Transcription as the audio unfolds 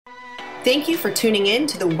Thank you for tuning in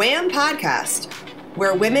to the WHAM podcast,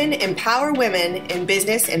 where women empower women in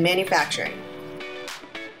business and manufacturing.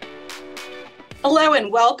 Hello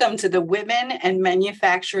and welcome to the Women and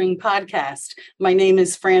Manufacturing Podcast. My name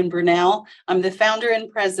is Fran Brunel. I'm the founder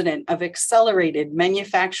and president of Accelerated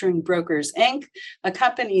Manufacturing Brokers, Inc., a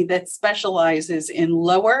company that specializes in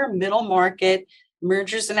lower middle market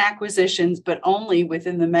mergers and acquisitions, but only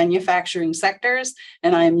within the manufacturing sectors.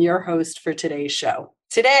 And I am your host for today's show.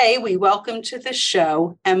 Today, we welcome to the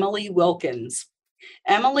show Emily Wilkins.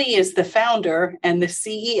 Emily is the founder and the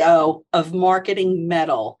CEO of Marketing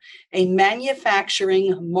Metal, a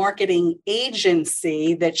manufacturing marketing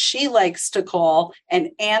agency that she likes to call an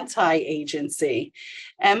anti-agency.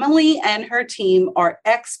 Emily and her team are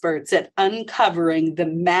experts at uncovering the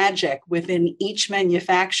magic within each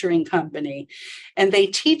manufacturing company, and they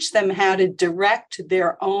teach them how to direct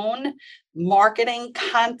their own marketing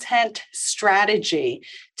content strategy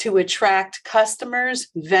to attract customers,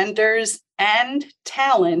 vendors, and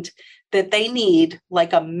talent that they need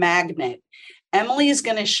like a magnet. Emily is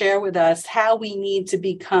going to share with us how we need to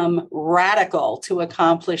become radical to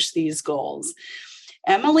accomplish these goals.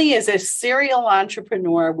 Emily is a serial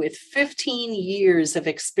entrepreneur with 15 years of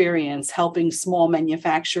experience helping small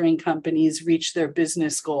manufacturing companies reach their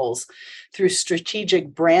business goals through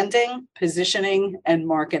strategic branding, positioning, and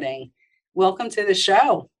marketing. Welcome to the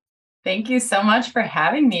show. Thank you so much for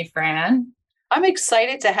having me, Fran. I'm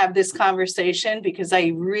excited to have this conversation because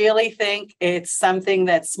I really think it's something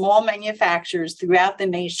that small manufacturers throughout the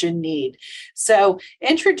nation need. So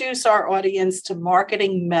introduce our audience to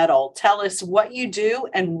Marketing Metal. Tell us what you do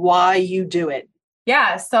and why you do it.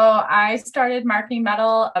 Yeah, so I started Marketing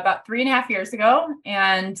Metal about 3.5 years ago,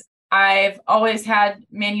 and I've always had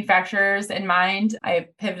manufacturers in mind. I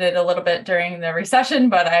pivoted a little bit during the recession,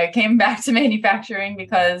 but I came back to manufacturing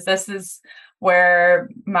because this is where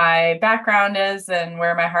my background is and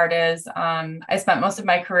where my heart is. I spent most of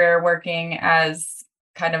my career working as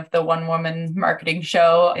kind of the one-woman marketing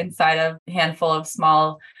show inside of a handful of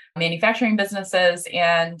small manufacturing businesses.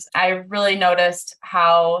 And I really noticed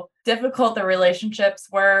how difficult the relationships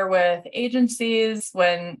were with agencies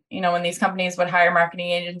when these companies would hire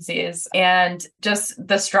marketing agencies, and just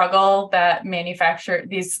the struggle that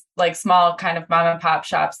these like small kind of mom and pop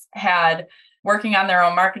shops had working on their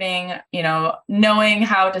own marketing, knowing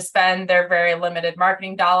how to spend their very limited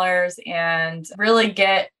marketing dollars and really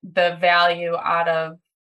get the value out of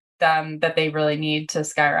them that they really need to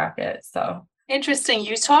skyrocket. So interesting.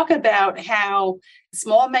 You talk about how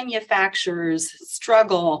small manufacturers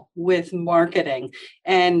struggle with marketing,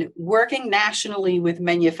 and working nationally with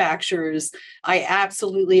manufacturers, I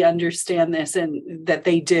absolutely understand this and that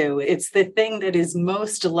they do. It's the thing that is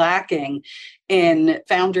most lacking in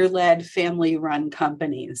founder-led, family-run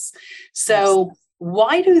companies. So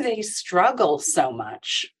why do they struggle so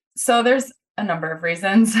much? So there's a number of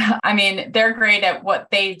reasons. I mean, they're great at what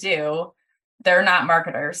they do. They're not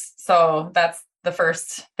marketers. So that's the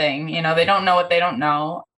first thing. They don't know what they don't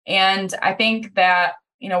know. And I think that,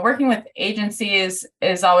 working with agencies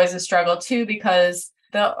is always a struggle too, because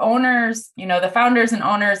the owners, the founders and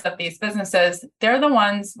owners of these businesses, they're the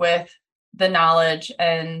ones with the knowledge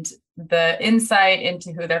and the insight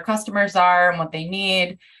into who their customers are and what they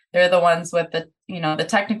need. They're the ones with the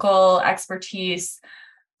technical expertise.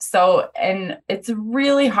 So, and it's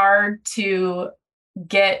really hard to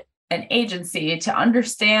get an agency to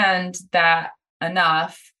understand that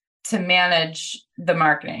enough to manage the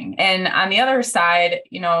marketing. And on the other side,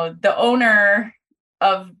 the owner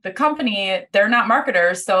of the company, they're not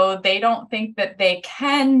marketers, so they don't think that they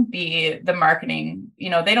can be the marketing.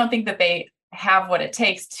 They don't think that they have what it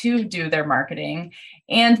takes to do their marketing,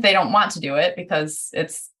 and they don't want to do it because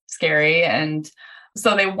it's scary. And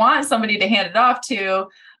so they want somebody to hand it off to,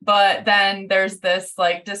 but then there's this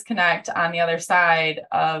like disconnect on the other side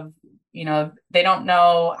of, they don't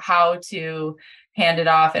know how to hand it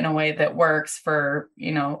off in a way that works for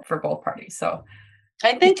both parties. So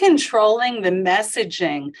I think controlling the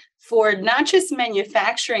messaging for not just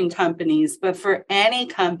manufacturing companies, but for any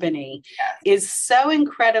company is so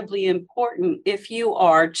incredibly important if you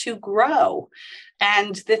are to grow.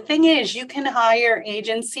 And the thing is, you can hire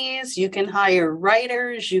agencies, you can hire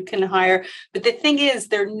writers, but the thing is,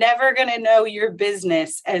 they're never going to know your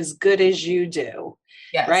business as good as you do.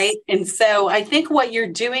 Yes. Right. And so I think what you're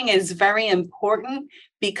doing is very important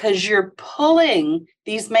because you're pulling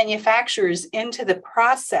these manufacturers into the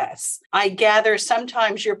process. I gather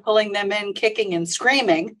sometimes you're pulling them in kicking and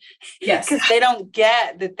screaming. Yes. Because they don't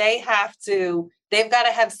get that they have to They've got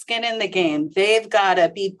to have skin in the game. They've got to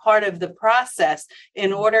be part of the process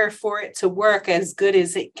in order for it to work as good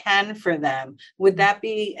as it can for them. Would that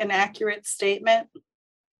be an accurate statement?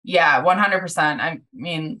 Yeah, 100%. I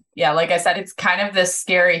mean, yeah, like I said, it's kind of this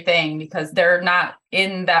scary thing because they're not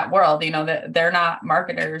in that world, they're not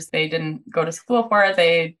marketers. They didn't go to school for it.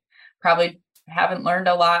 They probably haven't learned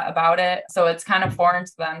a lot about it. So it's kind of foreign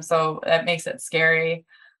to them. So that makes it scary.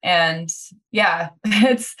 And yeah,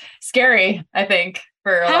 it's scary, I think,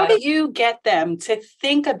 for How do you get them to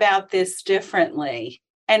think about this differently?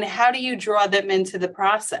 And how do you draw them into the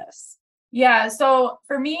process? Yeah. So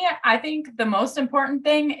for me, I think the most important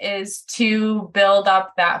thing is to build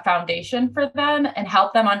up that foundation for them and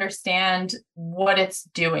help them understand what it's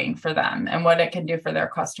doing for them and what it can do for their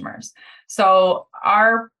customers. So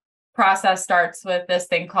our process starts with this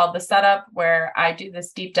thing called the setup, where I do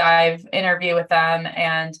this deep dive interview with them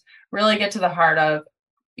and really get to the heart of,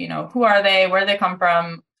 who are they, where they come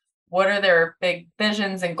from, what are their big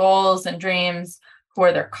visions and goals and dreams, who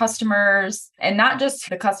are their customers, and not just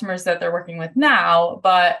the customers that they're working with now,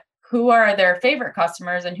 but who are their favorite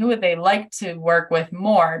customers and who would they like to work with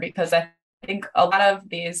more? Because I think a lot of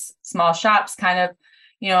these small shops kind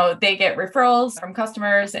of, they get referrals from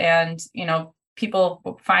customers and,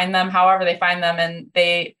 people find them however they find them, and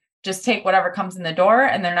they just take whatever comes in the door,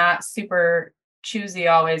 and they're not super choosy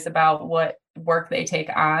always about what work they take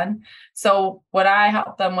on. So what I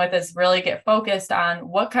help them with is really get focused on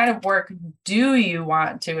what kind of work do you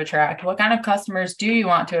want to attract? What kind of customers do you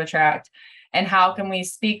want to attract? And how can we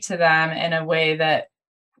speak to them in a way that,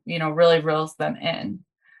 really reels them in?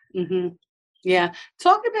 Mm-hmm. Yeah.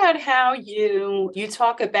 Talk about how you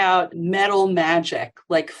talk about metal magic,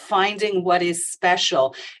 like finding what is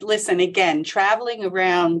special. Listen, again, traveling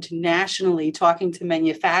around nationally, talking to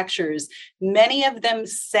manufacturers, many of them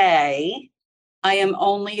say, I am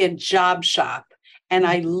only a job shop. And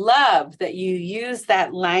I love that you use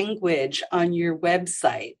that language on your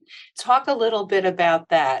website. Talk a little bit about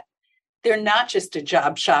that. They're not just a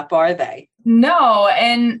job shop, are they? No,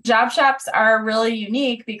 and job shops are really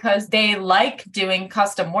unique because they like doing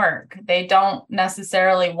custom work. They don't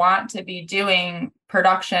necessarily want to be doing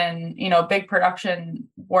production, big production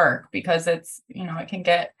work, because it's, it can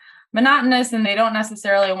get monotonous, and they don't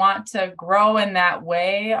necessarily want to grow in that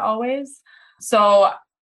way always. So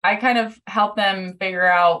I kind of help them figure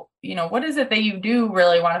out, what is it that you do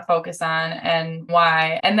really want to focus on and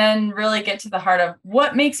why, and then really get to the heart of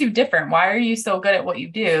what makes you different. Why are you so good at what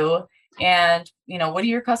you do? And, what do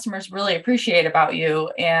your customers really appreciate about you,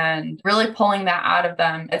 and really pulling that out of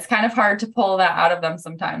them. It's kind of hard to pull that out of them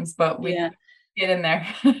sometimes, but we get in there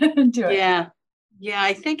and do it. Yeah. Yeah.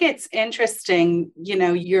 I think it's interesting.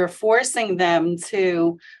 You're forcing them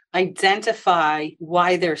to identify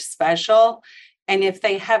why they're special. And if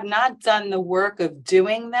they have not done the work of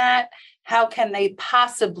doing that, how can they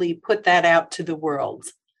possibly put that out to the world?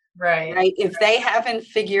 Right. If they haven't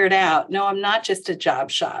figured out, no, I'm not just a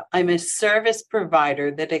job shop. I'm a service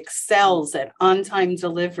provider that excels at on-time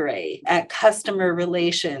delivery, at customer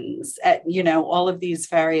relations, at, all of these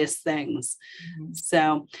various things. Mm-hmm.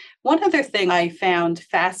 So one other thing I found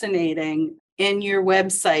fascinating in your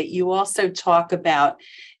website, you also talk about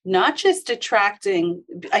not just attracting,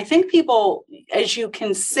 I think people, as you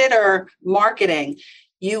consider marketing,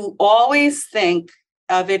 you always think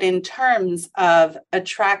of it in terms of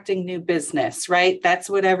attracting new business, right? That's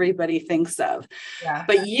what everybody thinks of. Yeah.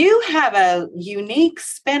 But you have a unique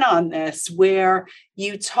spin on this where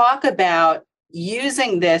you talk about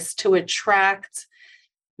using this to attract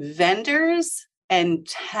vendors and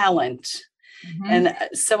talent. Mm-hmm. And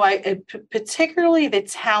so particularly the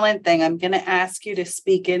talent thing, I'm going to ask you to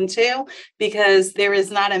speak into, because there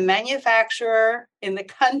is not a manufacturer in the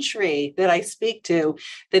country that I speak to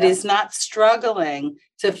that is not struggling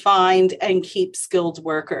to find and keep skilled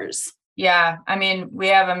workers. Yeah. I mean, we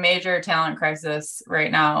have a major talent crisis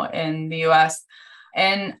right now in the US.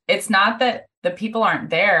 And it's not that the people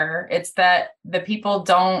aren't there. It's that the people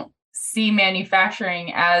don't see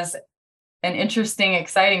manufacturing as an interesting,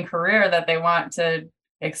 exciting career that they want to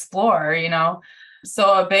explore,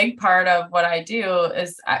 So a big part of what I do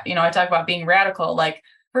is, I talk about being radical, like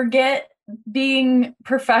forget being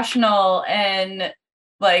professional. And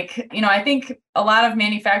I think a lot of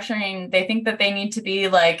manufacturing, they think that they need to be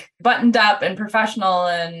like buttoned up and professional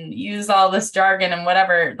and use all this jargon and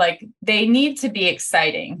whatever. Like they need to be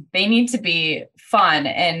exciting. They need to be fun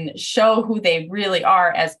and show who they really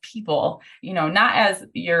are as people, not as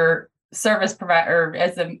your service provider or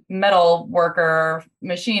as a metal worker,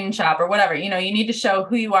 machine shop or whatever, you need to show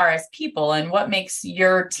who you are as people and what makes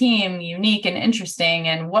your team unique and interesting,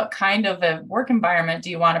 and what kind of a work environment do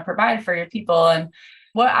you want to provide for your people, and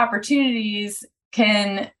what opportunities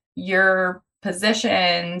can your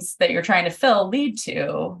positions that you're trying to fill lead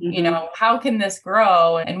to. Mm-hmm. How can this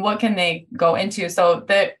grow and what can they go into, so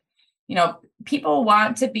that people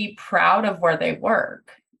want to be proud of where they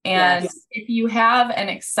work. And Yes. if you have an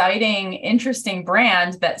exciting, interesting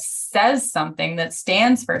brand that says something, that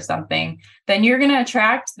stands for something, then you're going to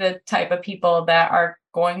attract the type of people that are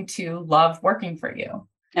going to love working for you.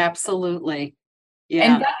 Absolutely.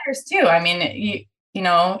 Yeah. And vendors too. I mean,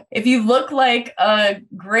 if you look like a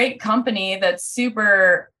great company that's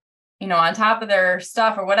super, on top of their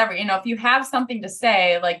stuff or whatever, if you have something to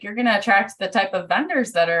say, like, you're going to attract the type of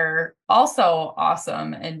vendors that are also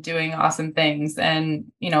awesome and doing awesome things and,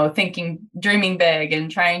 dreaming big and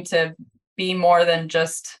trying to be more than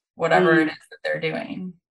just whatever it is that they're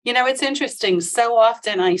doing. It's interesting. So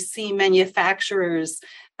often I see manufacturers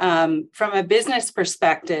from a business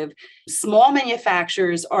perspective, small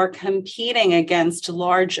manufacturers are competing against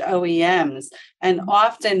large OEMs and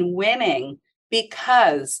often winning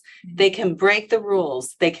because they can break the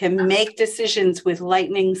rules. They can make decisions with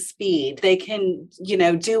lightning speed. They can,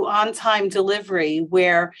 do on-time delivery,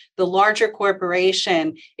 where the larger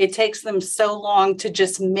corporation, it takes them so long to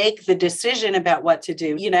just make the decision about what to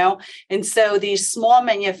do, And so these small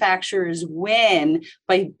manufacturers win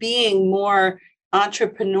by being more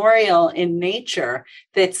entrepreneurial in nature,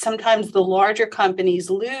 that sometimes the larger companies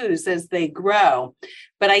lose as they grow.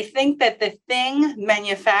 But I think that the thing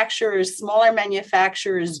smaller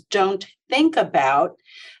manufacturers don't think about,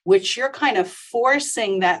 which you're kind of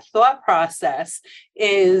forcing that thought process,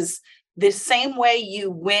 is the same way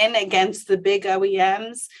you win against the big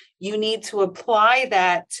OEMs, you need to apply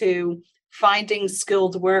that to finding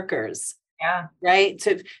skilled workers. Yeah. Right.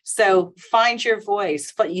 So find your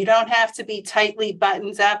voice, but you don't have to be tightly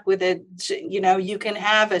buttoned up with it. You can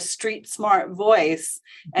have a street smart voice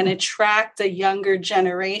and attract a younger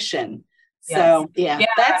generation. Yes. So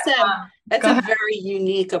that's a very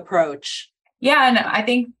unique approach. Yeah. And I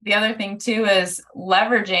think the other thing too is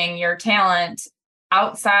leveraging your talent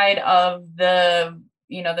outside of the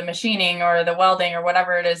machining or the welding or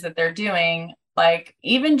whatever it is that they're doing. Like,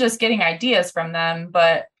 even just getting ideas from them.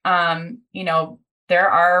 But, there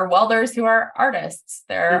are welders who are artists.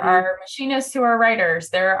 There are machinists who are writers.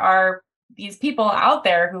 There are these people out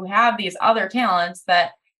there who have these other talents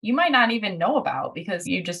that you might not even know about because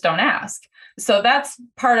you just don't ask. So that's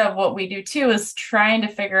part of what we do too, is trying to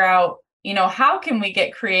figure out, how can we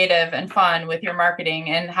get creative and fun with your marketing,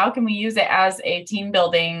 and how can we use it as a team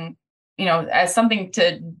building, as something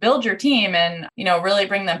to build your team and, really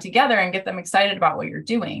bring them together and get them excited about what you're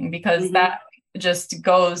doing, because that just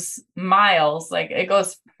goes miles, like it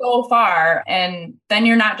goes so far. And then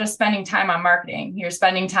you're not just spending time on marketing, you're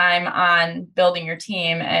spending time on building your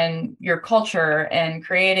team and your culture and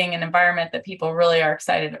creating an environment that people really are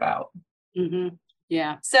excited about. Mm-hmm.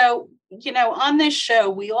 Yeah. So, on this show,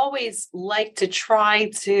 we always like to try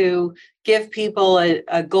to give people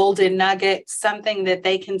a golden nugget, something that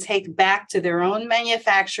they can take back to their own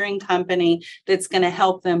manufacturing company that's going to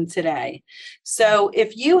help them today. So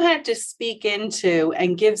if you had to speak into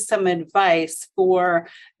and give some advice for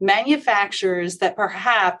manufacturers that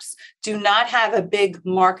perhaps do not have a big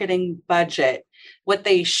marketing budget, what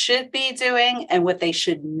they should be doing and what they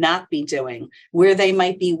should not be doing, where they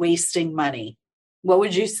might be wasting money, what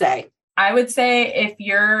would you say? I would say if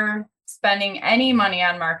you're spending any money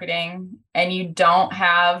on marketing and you don't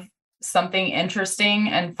have something interesting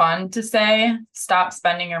and fun to say, stop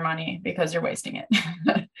spending your money because you're wasting it.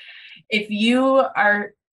 If you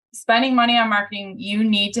are spending money on marketing, you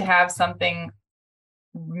need to have something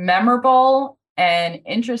memorable and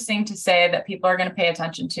interesting to say that people are going to pay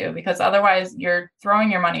attention to, because otherwise you're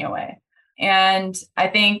throwing your money away. And I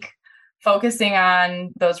think focusing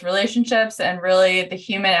on those relationships and really the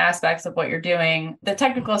human aspects of what you're doing. The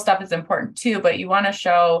technical stuff is important too, but you want to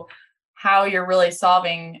show how you're really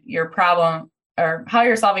solving your problem, or how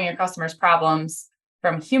you're solving your customers' problems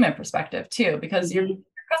from a human perspective too, because your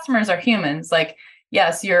customers are humans. Like,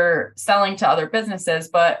 yes, you're selling to other businesses,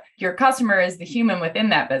 but your customer is the human within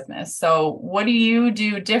that business. So what do you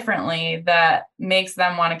do differently that makes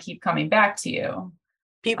them want to keep coming back to you?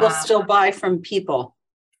 People still buy from people.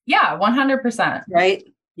 Yeah, 100%. Right?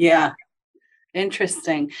 Yeah.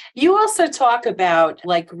 Interesting. You also talk about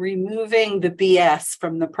like removing the BS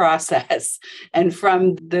from the process and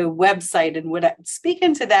from the website and speak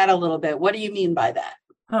into that a little bit. What do you mean by that?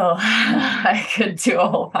 Oh, I could do a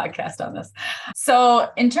whole podcast on this. So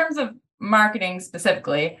in terms of marketing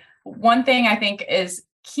specifically, one thing I think is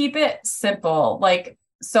keep it simple. Like,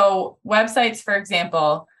 so websites, for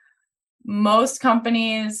example, most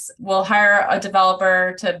companies will hire a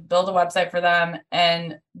developer to build a website for them,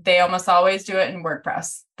 and they almost always do it in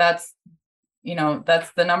WordPress. That's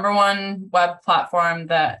the number one web platform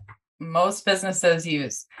that most businesses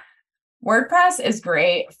use. WordPress is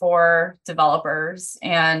great for developers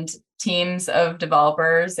and teams of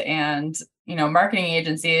developers and, marketing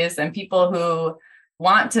agencies and people who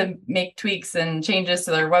want to make tweaks and changes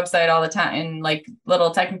to their website all the time and like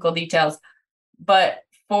little technical details. But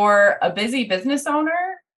for a busy business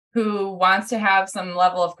owner who wants to have some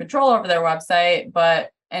level of control over their website,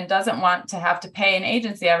 and doesn't want to have to pay an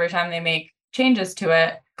agency every time they make changes to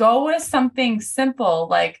it, go with something simple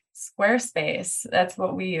like Squarespace. That's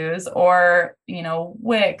what we use, or,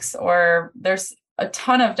 Wix, or there's a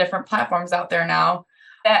ton of different platforms out there now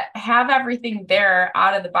that have everything there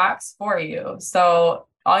out of the box for you. So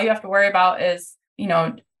all you have to worry about is,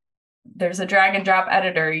 there's a drag and drop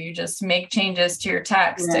editor. You just make changes to your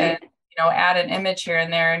text and, add an image here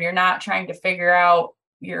and there, and you're not trying to figure out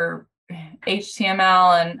your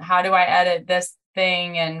HTML and how do I edit this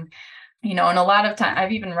thing. And and a lot of time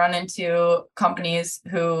I've even run into companies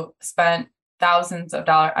who spent thousands of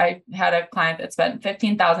dollars. I had a client that spent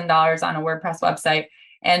 $15,000 on a WordPress website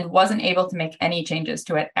and wasn't able to make any changes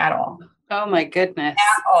to it at all. Oh my goodness.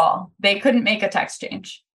 At all. They couldn't make a text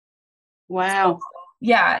change. Wow. So,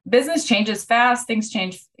 yeah. Business changes fast. Things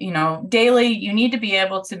change, daily. You need to be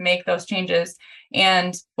able to make those changes.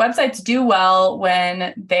 And websites do well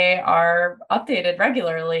when they are updated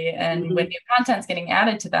regularly and when new content's getting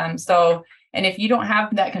added to them. So, and if you don't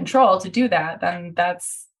have that control to do that, then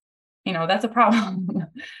that's a problem.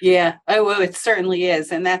 Yeah. Oh, well, it certainly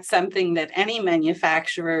is. And that's something that any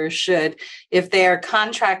manufacturer should, if they are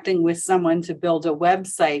contracting with someone to build a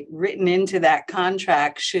website, written into that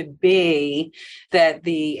contract should be that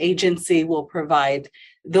the agency will provide,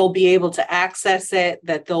 they'll be able to access it,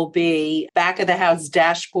 that there'll be back of the house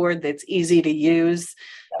dashboard that's easy to use.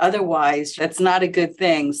 Otherwise, that's not a good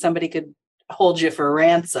thing. Somebody could hold you for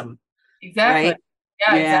ransom. Exactly. Right?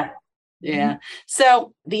 Yeah. Exactly. Yeah.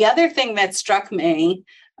 So the other thing that struck me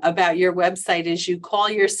about your website is you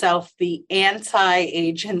call yourself the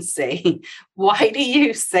anti-agency. Why do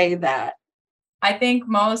you say that? I think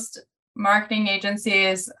most marketing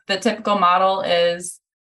agencies, the typical model is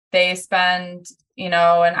they spend, an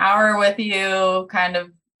hour with you kind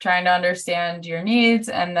of trying to understand your needs.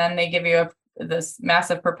 And then they give you this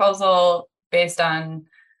massive proposal based on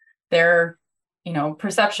their,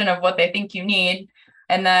 perception of what they think you need.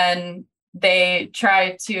 And then they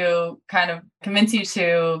try to kind of convince you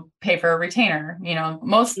to pay for a retainer.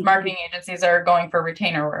 Most marketing agencies are going for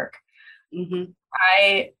retainer work.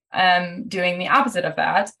 I am doing the opposite of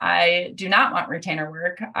that. I do not want retainer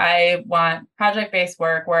work. I want project-based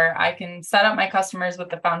work where I can set up my customers with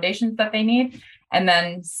the foundations that they need and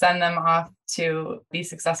then send them off to be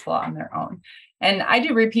successful on their own. And I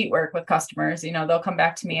do repeat work with customers. They'll come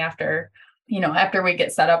back to me after we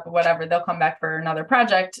get set up or whatever, they'll come back for another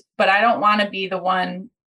project, but I don't want to be the one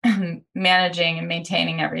managing and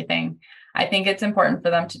maintaining everything. I think it's important for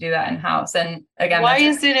them to do that in-house. And again, why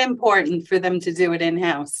is it important for them to do it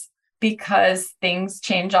in-house? Because things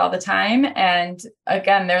change all the time. And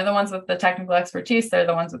again, they're the ones with the technical expertise. They're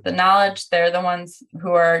the ones with the knowledge. They're the ones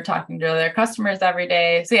who are talking to their customers every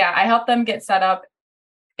day. So yeah, I help them get set up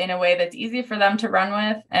in a way that's easy for them to run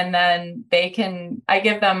with. And then I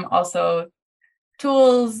give them also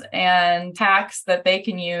tools and hacks that they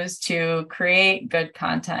can use to create good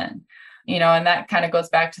content, and that kind of goes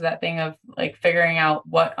back to that thing of like figuring out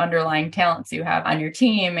what underlying talents you have on your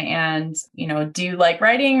team. And, do you like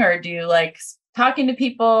writing or do you like talking to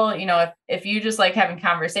people? If you just like having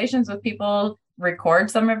conversations with people,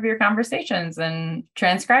 record some of your conversations and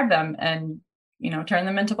transcribe them and, turn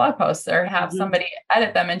them into blog posts or have somebody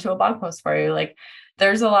edit them into a blog post for you. Like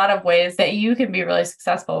there's a lot of ways that you can be really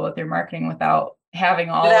successful with your marketing without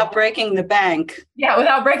breaking the bank. Yeah,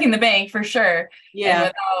 without breaking the bank for sure. Yeah. And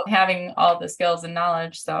without having all the skills and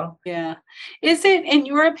knowledge. So yeah. Is it, in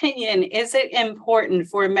your opinion, is it important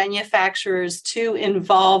for manufacturers to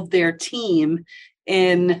involve their team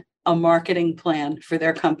in a marketing plan for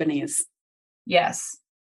their companies? Yes.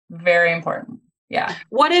 Very important. Yeah.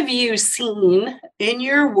 What have you seen in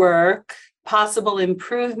your work, possible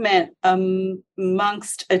improvement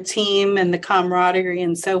amongst a team and the camaraderie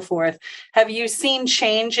and so forth? Have you seen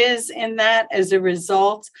changes in that as a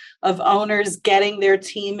result of owners getting their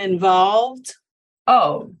team involved?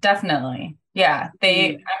 Oh, definitely. Yeah.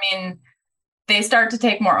 They they start to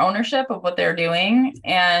take more ownership of what they're doing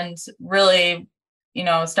and really,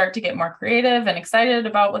 start to get more creative and excited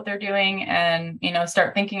about what they're doing and,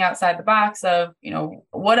 start thinking outside the box of,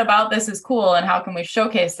 what about this is cool and how can we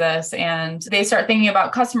showcase this? And they start thinking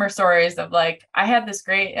about customer stories of like, I had this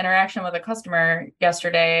great interaction with a customer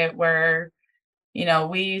yesterday where,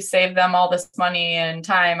 we saved them all this money and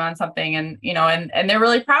time on something and, and they're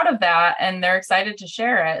really proud of that and they're excited to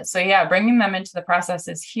share it. So yeah, bringing them into the process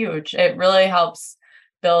is huge. It really helps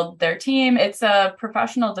build their team. It's a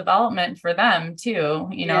professional development for them too,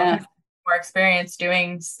 more experience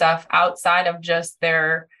doing stuff outside of just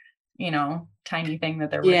their, tiny thing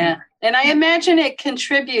that they're working on. And I imagine it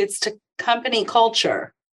contributes to company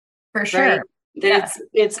culture. For sure. Right?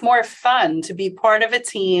 It's more fun to be part of a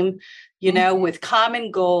team, with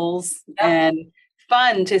common goals and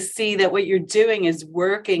fun to see that what you're doing is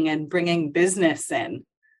working and bringing business in.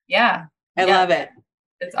 Yeah. I love it.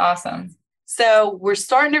 It's awesome. So we're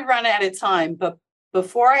starting to run out of time, but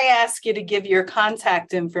before I ask you to give your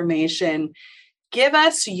contact information, give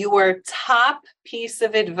us your top piece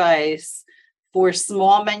of advice for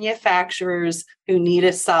small manufacturers who need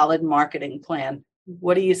a solid marketing plan.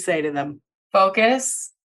 What do you say to them?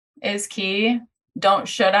 Focus is key. Don't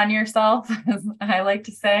should on yourself, as I like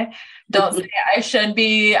to say. Don't say, I should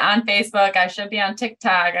be on Facebook. I should be on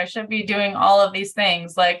TikTok. I should be doing all of these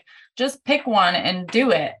things. Like, just pick one and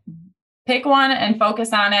do it. Pick one and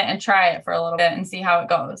focus on it and try it for a little bit and see how it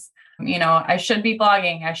goes. I should be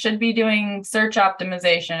blogging. I should be doing search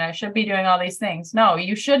optimization. I should be doing all these things. No,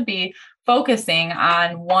 you should be focusing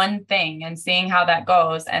on one thing and seeing how that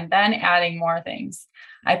goes and then adding more things.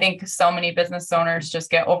 I think so many business owners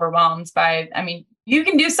just get overwhelmed by, you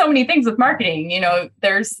can do so many things with marketing.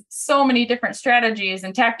 There's so many different strategies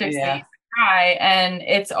and tactics that you can try, and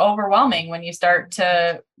it's overwhelming when you start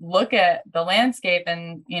to look at the landscape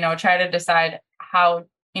and, try to decide how,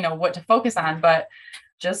 what to focus on, but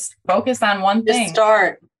just focus on one thing.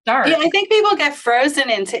 Start. Yeah, I think people get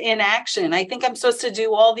frozen into inaction. I think I'm supposed to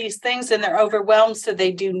do all these things and they're overwhelmed, so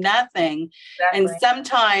they do nothing. Exactly. And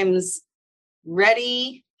sometimes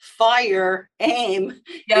ready, fire, aim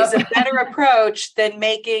is a better approach than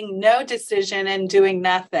making no decision and doing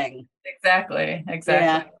nothing. Exactly.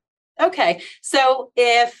 Yeah. Okay. So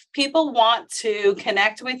if people want to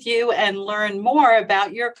connect with you and learn more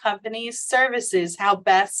about your company's services, how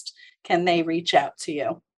best can they reach out to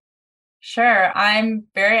you? Sure. I'm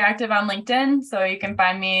very active on LinkedIn. So you can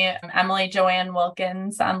find me, Emily Joanne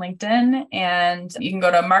Wilkins on LinkedIn, and you can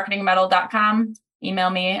go to marketingmetal.com.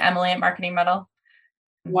 Email me, Emily@marketingmetal.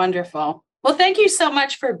 Wonderful. Well, thank you so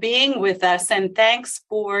much for being with us, and thanks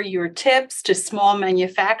for your tips to small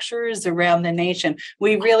manufacturers around the nation.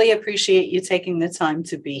 We really appreciate you taking the time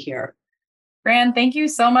to be here. Fran, thank you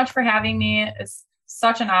so much for having me. It's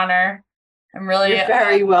such an honor. You're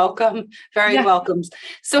very welcome. Very welcome.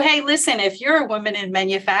 So, hey, listen, if you're a woman in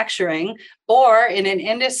manufacturing or in an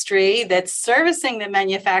industry that's servicing the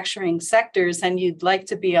manufacturing sectors and you'd like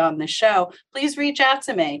to be on the show, please reach out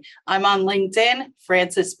to me. I'm on LinkedIn,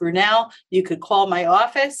 Frances Brunel. You could call my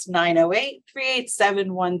office,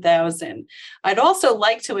 908-387-1000. I'd also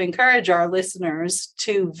like to encourage our listeners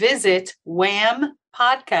to visit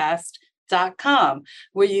whampodcast.com,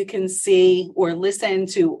 where you can see or listen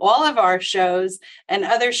to all of our shows and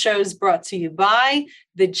other shows brought to you by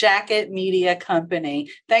the Jacket Media Company.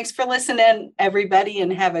 Thanks for listening, everybody,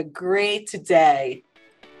 and have a great day.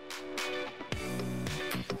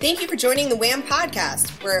 Thank you for joining the WHAM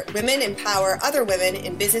podcast, where women empower other women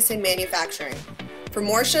in business and manufacturing. For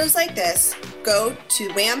more shows like this, go to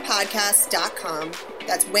whampodcast.com.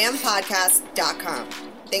 That's whampodcast.com.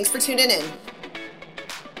 Thanks for tuning in.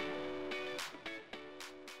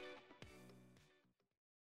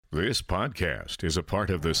 This podcast is a part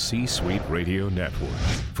of the C-Suite Radio Network.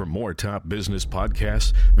 For more top business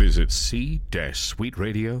podcasts, visit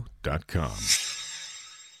c-suiteradio.com.